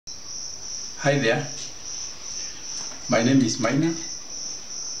Hi there, my name is Maina.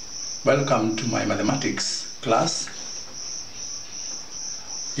 Welcome to my mathematics class.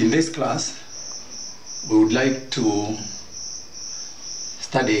 In this class, we would like to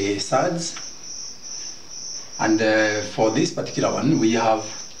study surds, and for this particular one, we have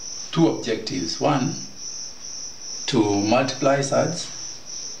two objectives. One, to multiply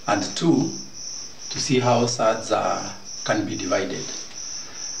surds, and two, to see how surds can be divided.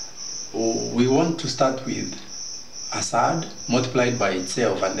 We want to start with a surd multiplied by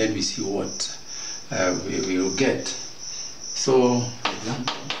itself, and then we see what we will get. So, for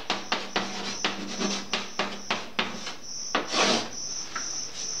example,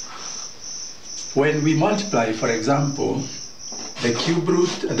 when we multiply, for example,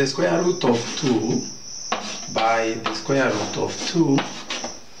 the square root of 2 by the square root of 2,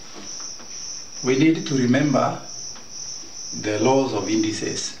 we need to remember the laws of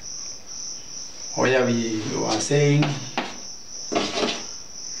indices, where we are saying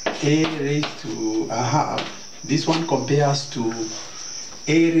a raised to a half. This one compares to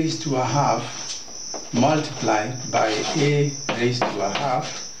a raised to a half multiplied by a raised to a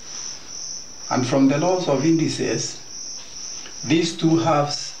half. And from the laws of indices, these two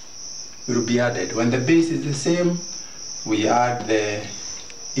halves will be added. When the base is the same, we add the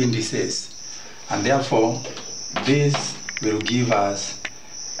indices. And therefore, this will give us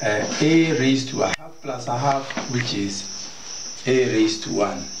a raised to a half plus a half, which is a raised to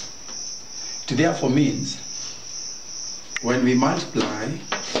 1. It therefore means when we multiply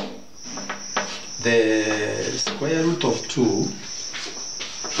the square root of 2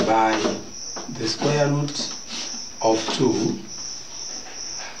 by the square root of 2,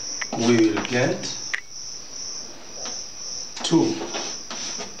 we will get 2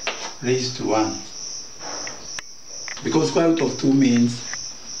 raised to 1. Because square root of 2 means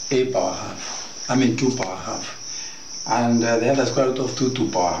a power half, 2 power half. And the other square root of 2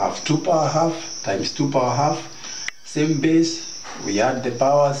 power half. 2 power half times 2 power half, same base, we add the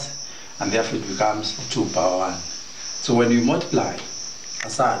powers, and therefore it becomes 2 power 1. So when we multiply a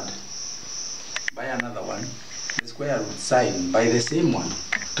surd by another one, the square root sign by the same one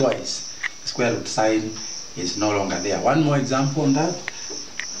twice, the square root sign is no longer there. One more example on that.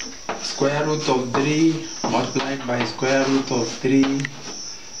 Square root of 3 multiplied by square root of 3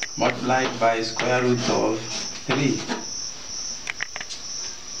 multiplied by square root of 3.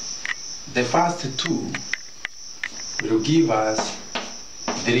 The first two will give us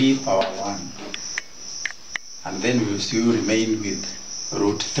 3 power 1, and then we will still remain with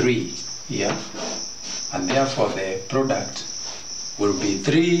root 3 here, and therefore the product will be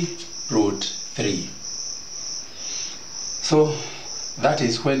 3 root 3. So that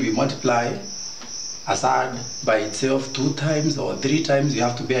is when we multiply a surd by itself 2 times or 3 times. You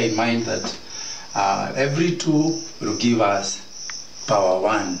have to bear in mind that every 2 will give us power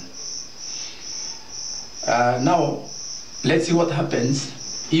 1. Now, let's see what happens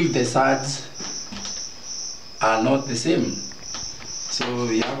if the surds are not the same. So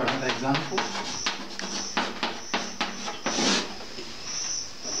we have another example.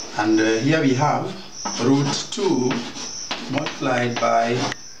 And here we have root 2 multiplied by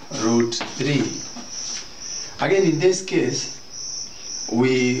root 3. Again, in this case,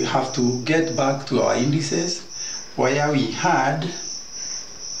 we have to get back to our indices, where we had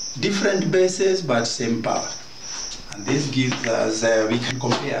different bases but same power. And this gives us, we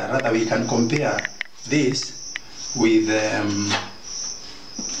can compare this with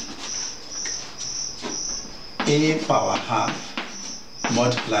a power half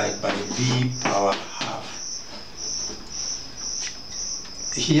multiplied by b power half.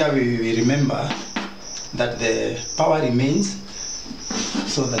 Here we remember that the power remains,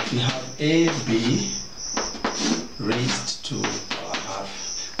 so that we have ab raised to power half,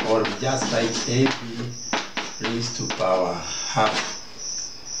 or we just write ab raised to power half.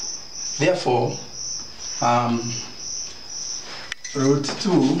 Therefore, root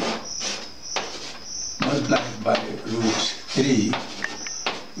 2 multiplied by root 3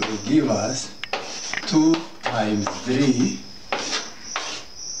 will give us 2 times 3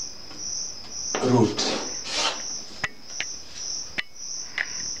 root.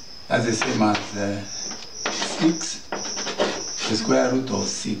 That's the same as 6, the square root of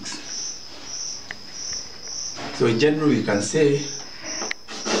 6. So in general, we can say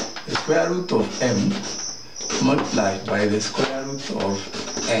the square root of m multiplied by the square root of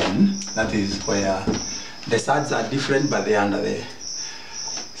n, that is where the surds are different but they are under the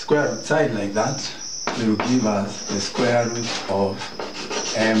square root sign like that, will give us the square root of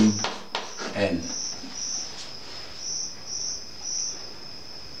mn.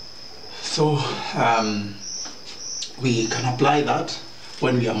 So we can apply that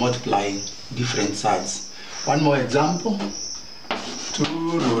when we are multiplying different surds. One more example.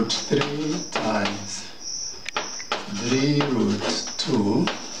 2 root 3 times 3 root 2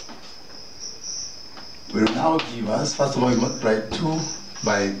 will now give us, first of all, we multiply 2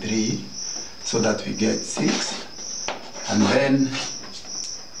 by 3 so that we get 6, and then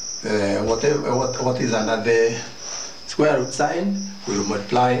what is under the square root sign will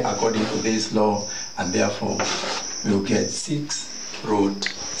multiply according to this law, and therefore we'll get 6 root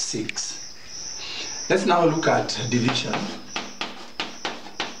 6. Let's now look at division.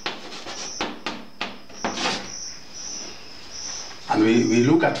 And we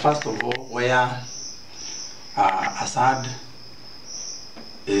look at, first of all, where a surd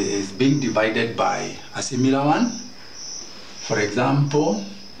is being divided by a similar one. For example,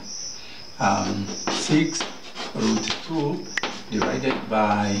 6 root 2 divided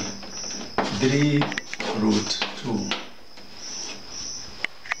by 3 root 2.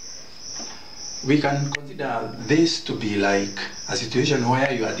 We can consider this to be like a situation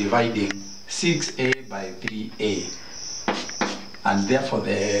where you are dividing 6a by 3a, and therefore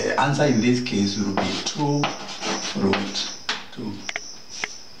the answer in this case will be 2 root 2.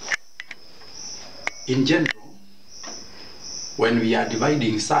 In general, when we are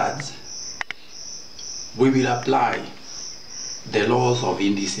dividing surds, we will apply the laws of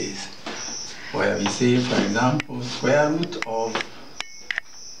indices, where we say, for example, square root of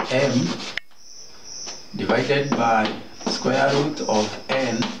m divided by square root of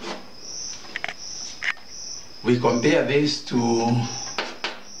n. We compare this to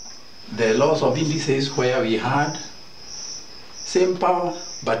the laws of indices where we had same power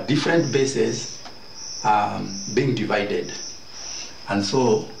but different bases being divided. And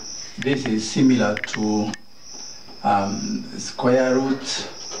so this is similar to square root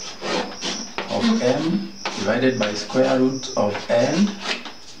of m divided by square root of n,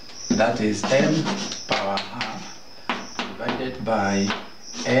 that is m power half divided by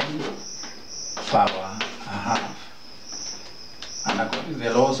n power a half. And according to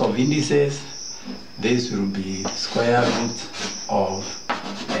the laws of indices, this will be square root of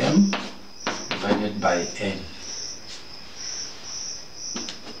m divided by n.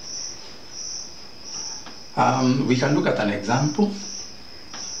 We can look at an example.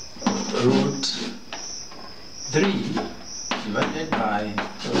 Root 3 divided by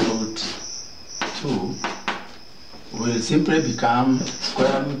root 2 will simply become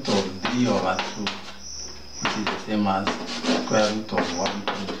square root of 3 over 2, which is the same as square root of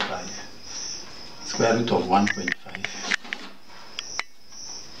 1.5. Square root of 1.5.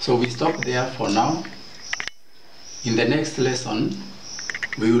 So we stop there for now. In the next lesson,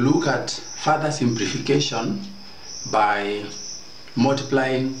 we will look at further simplification by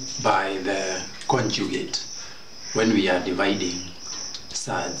multiplying by the conjugate when we are dividing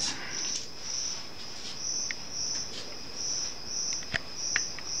surds.